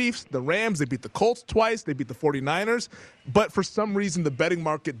 the Chiefs, the Rams. They beat the Colts twice. They beat the 49ers. But for some reason, the betting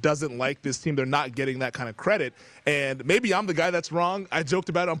market doesn't like this team. They're not getting that kind of credit. And maybe I'm the guy that's wrong. I joked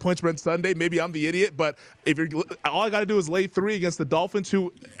about it on Point Spread Sunday. Maybe I'm the idiot. But all I got to do is lay 3 against the Dolphins,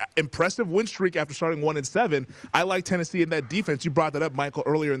 who impressive win streak after starting 1-7. I like Tennessee in that defense. You brought that up, Michael,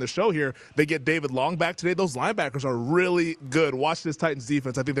 earlier in the show here. They get David Long back today. Those linebackers are really good. Watch this Titans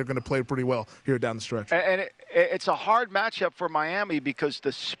defense. I think they're going to play pretty well here down the stretch. And it's a hard matchup for Miami because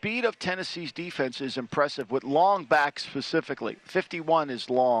the speed of Tennessee's defense is impressive, with Long back specifically. 51 is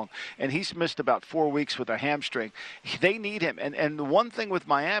Long, and he's missed about 4 weeks with a hamstring. They need him. And the one thing with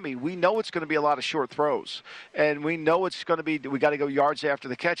Miami, we know it's going to be a lot of short throws, and we know it's going to be, we got to go yards after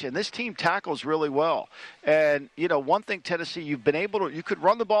the catch. And this team tackles really well. And, one thing, Tennessee, you could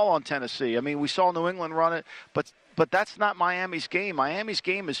run the ball on Tennessee. I mean, we saw New England run it, but that's not Miami's game. Miami's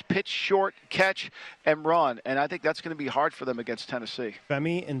game is pitch, short, catch, and run. And I think that's going to be hard for them against Tennessee.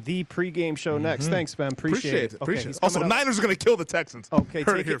 Femi and the pregame show next. Thanks, Fem. Appreciate it. Appreciate it. Also, Niners are going to kill the Texans. Okay,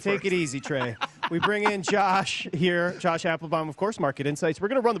 take it easy, Trey. We bring in Josh here, Josh Applebaum, of course, Market Insights. We're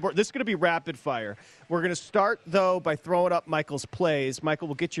going to run the board. This is going to be rapid fire. We're going to start, though, by throwing up Michael's plays. Michael,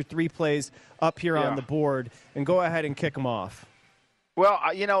 we'll get your 3 plays up here on the board, and go ahead and kick them off. Well,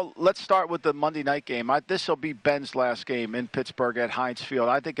 let's start with the Monday night game. This will be Ben's last game in Pittsburgh at Heinz Field.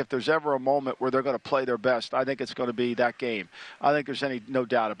 I think if there's ever a moment where they're going to play their best, I think it's going to be that game. I think there's no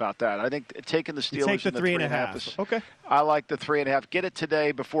doubt about that. I think taking the Steelers take the 3.5. Okay. I like the 3.5. Get it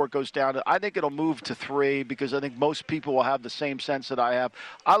today before it goes down. I think it'll move to 3 because I think most people will have the same sense that I have.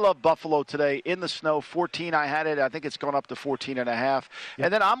 I love Buffalo today in the snow. 14, I had it. I think it's gone up to 14.5. Yep.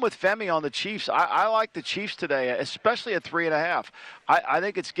 And then I'm with Femi on the Chiefs. I like the Chiefs today, especially at 3.5. I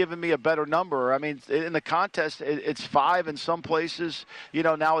think it's given me a better number. I mean, in the contest, it's 5 in some places.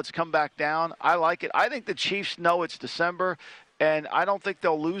 Now it's come back down. I like it. I think the Chiefs know it's December, and I don't think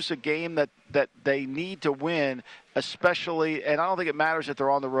they'll lose a game that they need to win, especially, and I don't think it matters if they're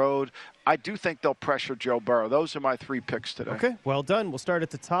on the road. I do think they'll pressure Joe Burrow. Those are my 3 picks today. Okay, well done. We'll start at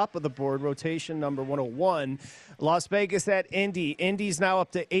the top of the board. Rotation number 101. Las Vegas at Indy. Indy's now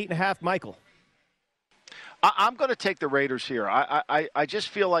up to 8.5. Michael. I'm going to take the Raiders here. I just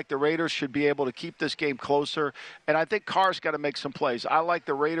feel like the Raiders should be able to keep this game closer, and I think Carr's got to make some plays. I like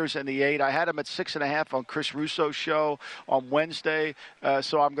the Raiders and the 8. I had them at 6.5 on Chris Russo's show on Wednesday,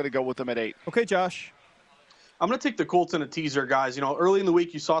 so I'm going to go with them at 8. Okay, Josh. I'm going to take the Colts in a teaser, guys. Early in the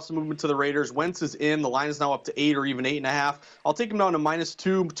week, you saw some movement to the Raiders. Wentz is in. The line is now up to 8 or even 8.5. I'll take him down to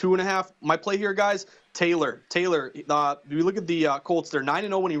 -2, 2.5. My play here, guys, Taylor. You look at the Colts, they're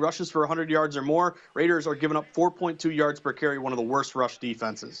 9-0 when he rushes for 100 yards or more. Raiders are giving up 4.2 yards per carry, one of the worst rush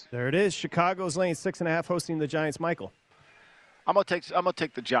defenses. There it is. Chicago's laying 6.5, hosting the Giants. Michael. I'm gonna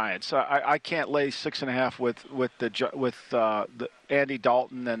take the Giants. I can't lay 6.5 with the Andy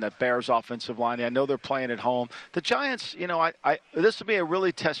Dalton and the Bears offensive line. I know they're playing at home. The Giants, this will be a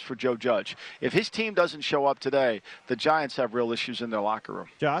really test for Joe Judge. If his team doesn't show up today, the Giants have real issues in their locker room.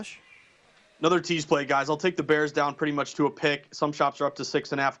 Josh? Another tease play, guys. I'll take the Bears down pretty much to a pick. Some shops are up to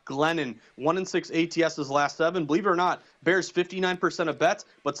 6.5. Glennon, 1-6 ATS his last 7. Believe it or not, Bears 59% of bets,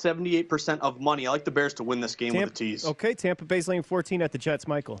 but 78% of money. I like the Bears to win this game with a tease. Okay, Tampa Bay's laying 14 at the Jets.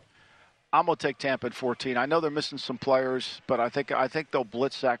 Michael? I'm going to take Tampa at 14. I know they're missing some players, but I think they'll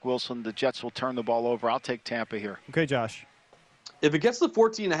blitz Zach Wilson. The Jets will turn the ball over. I'll take Tampa here. Okay, Josh? If it gets to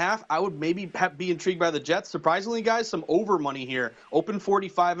 14.5, I would maybe be intrigued by the Jets. Surprisingly, guys, some over money here. Open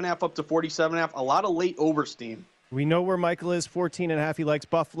 45.5 up to 47.5. A lot of late over steam. We know where Michael is, 14.5. He likes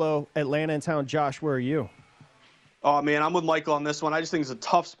Buffalo, Atlanta in town. Josh, where are you? Oh, man, I'm with Michael on this one. I just think it's a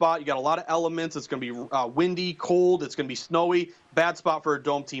tough spot. You got a lot of elements. It's going to be windy, cold. It's going to be snowy. Bad spot for a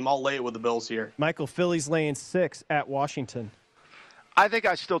dome team. I'll lay it with the Bills here. Michael, Philly's laying 6 at Washington. I think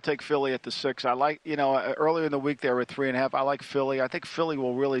I still take Philly at the 6. I like, earlier in the week they were at 3.5. I like Philly. I think Philly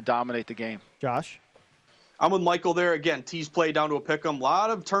will really dominate the game. Josh? I'm with Michael there. Again, tease play down to a pick 'em. A lot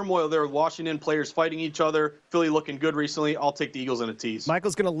of turmoil there with Washington, players fighting each other. Philly looking good recently. I'll take the Eagles in a tease.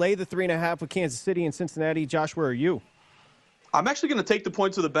 Michael's going to lay the 3.5 with Kansas City and Cincinnati. Josh, where are you? I'm actually going to take the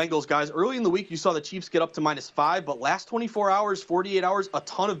points of the Bengals, guys. Early in the week, you saw the Chiefs get up to -5, but last 24 hours, 48 hours, a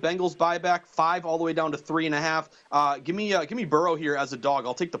ton of Bengals buyback, 5 all the way down to 3.5. Give me Burrow here as a dog.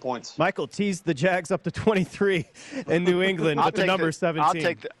 I'll take the points. Michael teased the Jags up to 23 in New England with the number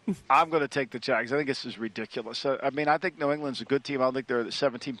 17. I'm going to take the Jags. I think this is ridiculous. I think New England's a good team. I don't think they're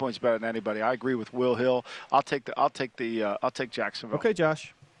 17 points better than anybody. I agree with Will Hill. I'll take Jacksonville. Okay,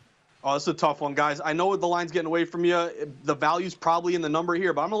 Josh. Oh, this is a tough one, guys. I know the line's getting away from you. The value's probably in the number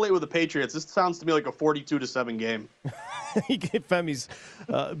here, but I'm going to lay with the Patriots. This sounds to me like a 42-7 game. Femi's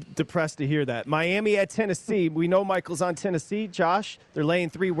depressed to hear that. Miami at Tennessee. We know Michael's on Tennessee. Josh, they're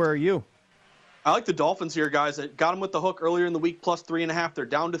laying 3. Where are you? I like the Dolphins here, guys. I got them with the hook earlier in the week, plus 3.5. They're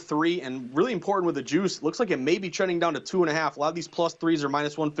down to 3, and really important with the juice. Looks like it may be trending down to 2.5. A lot of these plus 3s are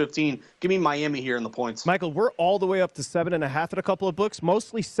 -115. Give me Miami here in the points. Michael, we're all the way up to 7.5 at a couple of books,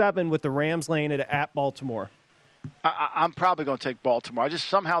 mostly 7 with the Rams laying it at Baltimore. I'm probably going to take Baltimore. I just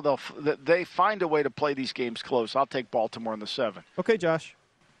somehow they find a way to play these games close. I'll take Baltimore in the 7. Okay, Josh.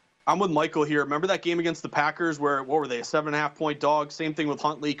 I'm with Michael here. Remember that game against the Packers where, what were they, a 7.5-point dog? Same thing with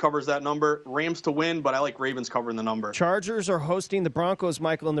Huntley, covers that number. Rams to win, but I like Ravens covering the number. Chargers are hosting the Broncos,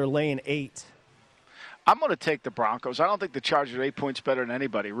 Michael, and they're laying 8. I'm going to take the Broncos. I don't think the Chargers are 8 points better than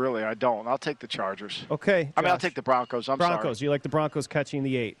anybody, really. I don't. I'll take the Chargers. Okay, Josh. I'll take the Broncos. Broncos. Sorry. You like the Broncos catching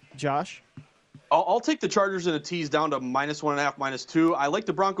the 8. Josh? I'll take the Chargers in a tease down to -1.5, -2. I like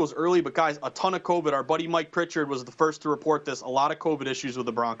the Broncos early, but guys, a ton of COVID. Our buddy Mike Pritchard was the first to report this. A lot of COVID issues with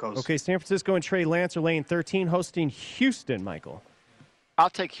the Broncos. Okay, San Francisco and Trey Lance are laying 13, hosting Houston, Michael. I'll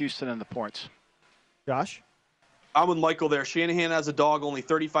take Houston in the points. Josh? I'm with Michael there. Shanahan has a dog, only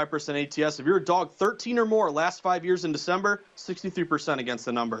 35% ATS. If you're a dog 13 or more last 5 years in December, 63% against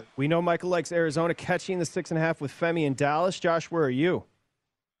the number. We know Michael likes Arizona catching the 6.5 with Femi in Dallas. Josh, where are you?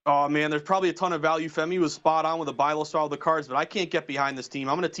 Oh, man, there's probably a ton of value. Femi was spot on with a buy low style of the cards, but I can't get behind this team.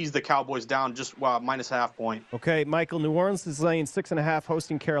 I'm going to tease the Cowboys down just -0.5 point. Okay, Michael, New Orleans is laying 6.5,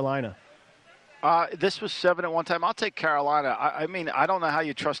 hosting Carolina. This was 7 at one time. I'll take Carolina. I don't know how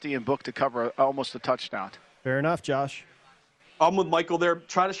you trust Ian Book to cover almost a touchdown. Fair enough, Josh. I'm with Michael there.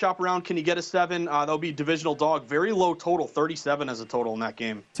 Try to shop around. Can you get a 7? That'll be divisional dog. Very low total, 37 as a total in that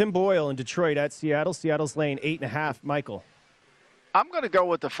game. Tim Boyle in Detroit at Seattle. Seattle's laying 8.5. Michael. I'm going to go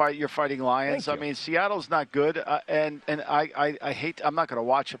with you're fighting Lions. I mean, Seattle's not good, and I hate. I'm not going to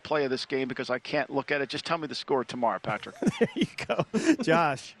watch a play of this game because I can't look at it. Just tell me the score tomorrow, Patrick. There you go,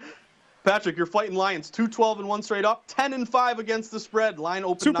 Josh. Patrick, you're fighting Lions. 2-12-1 straight up. 10-5 against the spread. Line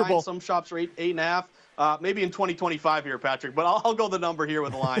open Super 9. Bowl. Some shops are 8.5. Maybe in 2025 here, Patrick. But I'll go the number here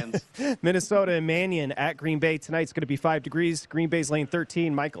with the Lions. Minnesota and Mannion at Green Bay tonight. It's going to be 5 degrees. Green Bay's laying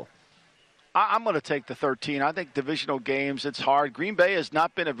 13. Michael. I'm going to take the 13. I think divisional games, it's hard. Green Bay has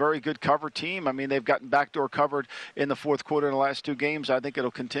not been a very good cover team. I mean, they've gotten backdoor covered in the fourth quarter in the last 2 games. I think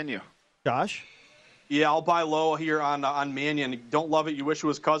it'll continue. Josh? Yeah, I'll buy low here on Mannion. Don't love it. You wish it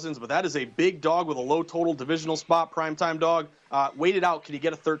was Cousins, but that is a big dog with a low total divisional spot, primetime dog. Wait it out. Can you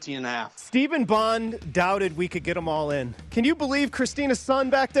get a 13.5? Stephen Bond doubted we could get them all in. Can you believe Christina's son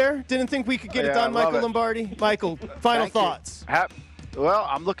back there didn't think we could get it done, Michael Lombardi? Michael, final thoughts. Well,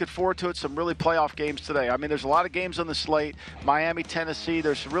 I'm looking forward to it. Some really playoff games today. I mean, there's a lot of games on the slate. Miami, Tennessee.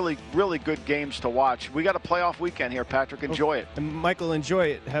 There's really, really good games to watch. We got a playoff weekend here, Patrick. Enjoy it. And Michael, enjoy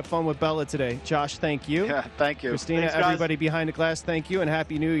it. Have fun with Bella today. Josh, thank you. Yeah, thank you. Christina, Thanks, everybody behind the glass, thank you, and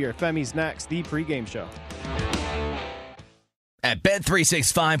Happy New Year. Femi's next, the pregame show. At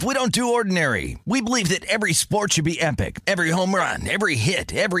Bet365, we don't do ordinary. We believe that every sport should be epic. Every home run, every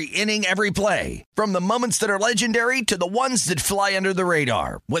hit, every inning, every play. From the moments that are legendary to the ones that fly under the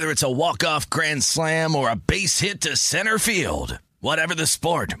radar. Whether it's a walk-off grand slam or a base hit to center field. Whatever the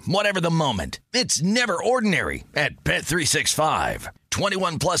sport, whatever the moment. It's never ordinary at Bet365.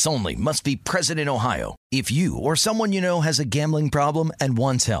 21 plus only. Must be present in Ohio. If you or someone you know has a gambling problem and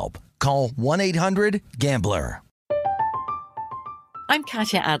wants help, call 1-800-GAMBLER. I'm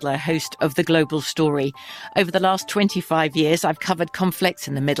Katya Adler, host of The Global Story. Over the last 25 years, I've covered conflicts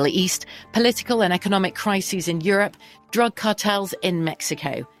in the Middle East, political and economic crises in Europe, drug cartels in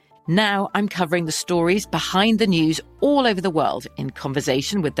Mexico. Now I'm covering the stories behind the news all over the world in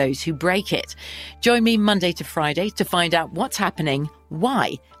conversation with those who break it. Join me Monday to Friday to find out what's happening,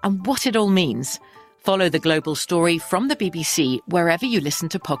 why, and what it all means. Follow The Global Story from the BBC wherever you listen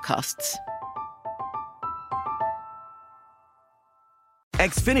to podcasts.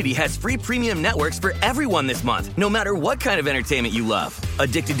 Xfinity has free premium networks for everyone this month, no matter what kind of entertainment you love.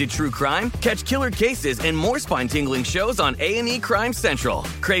 Addicted to true crime? Catch killer cases and more spine-tingling shows on A&E Crime Central.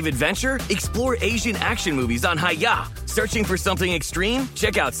 Crave adventure? Explore Asian action movies on Hi-Ya. Searching for something extreme?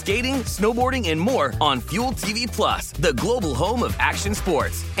 Check out skating, snowboarding, and more on Fuel TV Plus, the global home of action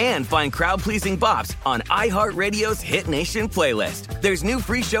sports. And find crowd-pleasing bops on iHeartRadio's Hit Nation playlist. There's new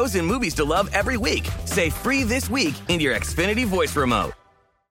free shows and movies to love every week. Say free this week in your Xfinity voice remote.